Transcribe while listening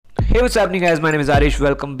Hey, what's happening, guys? My name is Arish.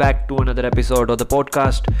 Welcome back to another episode of the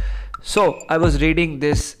podcast. So, I was reading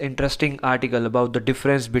this interesting article about the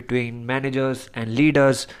difference between managers and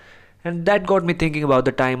leaders, and that got me thinking about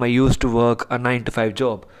the time I used to work a 9 to 5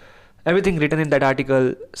 job. Everything written in that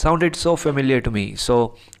article sounded so familiar to me,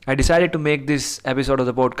 so I decided to make this episode of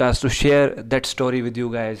the podcast to share that story with you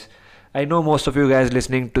guys. I know most of you guys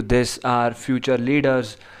listening to this are future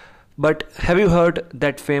leaders, but have you heard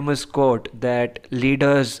that famous quote that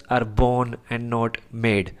leaders are born and not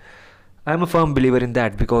made? I'm a firm believer in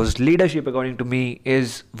that because leadership, according to me,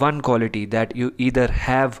 is one quality that you either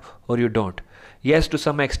have or you don't. Yes, to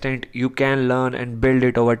some extent, you can learn and build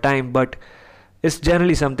it over time, but it's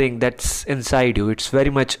generally something that's inside you. It's very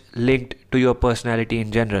much linked to your personality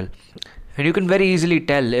in general. And you can very easily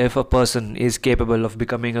tell if a person is capable of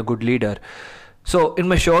becoming a good leader. So, in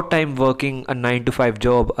my short time working a 9 to 5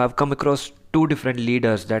 job, I've come across two different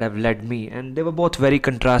leaders that have led me, and they were both very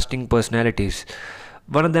contrasting personalities.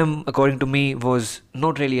 One of them, according to me, was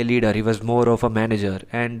not really a leader, he was more of a manager,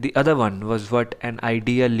 and the other one was what an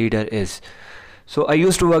ideal leader is. So, I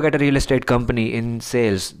used to work at a real estate company in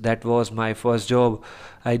sales. That was my first job.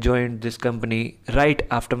 I joined this company right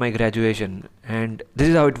after my graduation, and this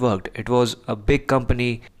is how it worked. It was a big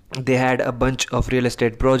company. They had a bunch of real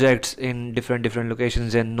estate projects in different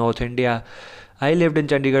locations in North India. I lived in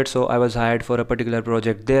Chandigarh, so I was hired for a particular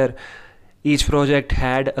project there. Each project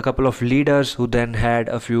had a couple of leaders who then had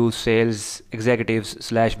a few sales executives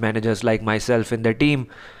slash managers like myself in their team.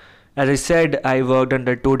 As I said, I worked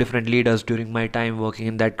under two different leaders during my time working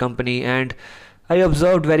in that company, and I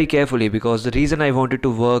observed very carefully because the reason I wanted to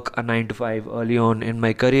work a 9 to 5 early on in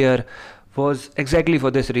my career was exactly for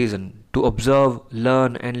this reason, to observe,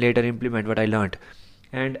 learn, and later implement what I learned.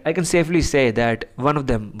 And I can safely say that one of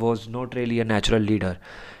them was not really a natural leader.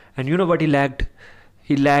 And you know what he lacked?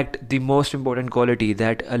 He lacked the most important quality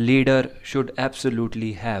that a leader should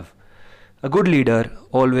absolutely have. A good leader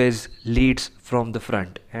always leads from the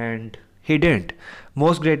front, and he didn't.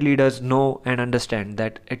 Most great leaders know and understand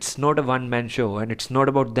that it's not a one man show and it's not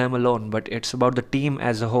about them alone, but it's about the team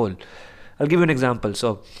as a whole. I'll give you an example.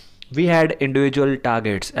 So, we had individual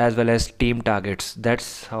targets as well as team targets.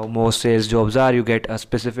 That's how most sales jobs are. You get a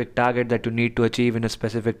specific target that you need to achieve in a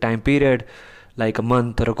specific time period, like a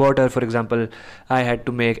month or a quarter. For example, I had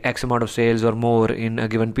to make X amount of sales or more in a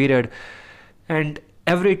given period. And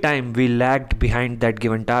every time we lagged behind that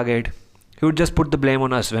given target, he would just put the blame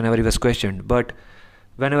on us whenever he was questioned. But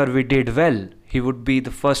whenever we did well, he would be the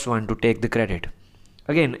first one to take the credit.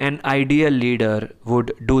 Again, an ideal leader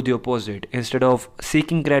would do the opposite. Instead of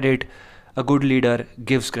seeking credit, a good leader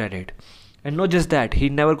gives credit. And not just that, he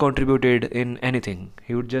never contributed in anything.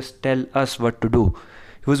 He would just tell us what to do.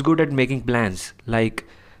 He was good at making plans, like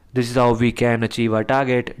this is how we can achieve our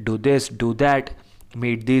target, do this, do that,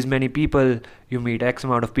 meet these many people, you meet X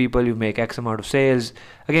amount of people, you make X amount of sales.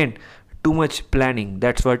 Again, too much planning.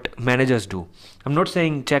 That's what managers do. I'm not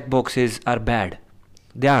saying check boxes are bad.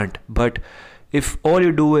 They aren't. But if all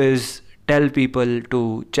you do is tell people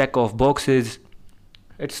to check off boxes,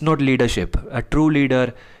 it's not leadership. A true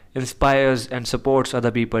leader inspires and supports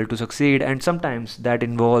other people to succeed, and sometimes that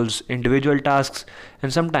involves individual tasks,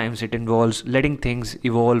 and sometimes it involves letting things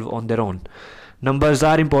evolve on their own. Numbers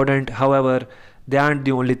are important, however, they aren't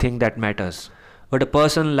the only thing that matters. What a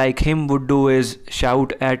person like him would do is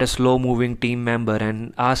shout at a slow moving team member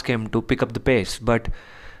and ask him to pick up the pace, but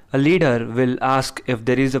a leader will ask if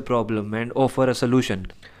there is a problem and offer a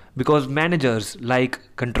solution, because managers like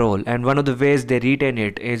control, and one of the ways they retain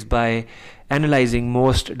it is by analyzing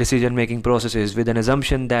most decision making processes with an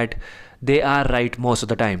assumption that they are right most of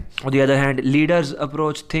the time. On the other hand, leaders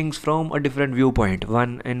approach things from a different viewpoint,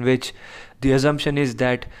 one in which the assumption is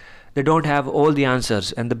that they don't have all the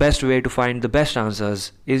answers, and the best way to find the best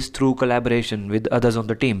answers is through collaboration with others on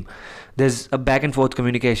the team. There's a back and forth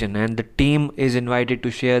communication, and the team is invited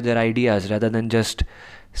to share their ideas rather than just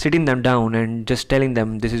sitting them down and just telling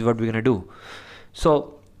them this is what we're gonna do.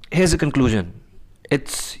 So, here's the conclusion.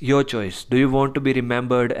 It's your choice. Do you want to be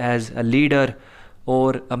remembered as a leader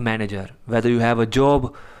or a manager? Whether you have a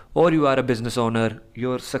job or you are a business owner,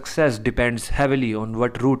 your success depends heavily on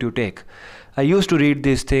what route you take. I used to read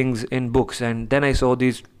these things in books, and then I saw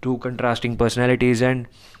these two contrasting personalities, and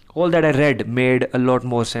all that I read made a lot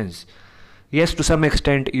more sense. Yes, to some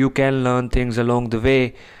extent you can learn things along the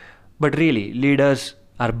way, but really, leaders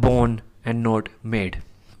are born and not made.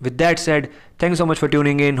 With that said, thanks so much for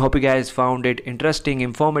tuning in. Hope you guys found it interesting,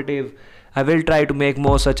 informative. I will try to make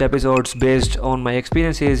more such episodes based on my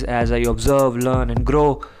experiences as I observe, learn, and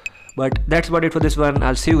grow. But that's about it for this one.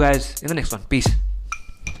 I'll see you guys in the next one. Peace.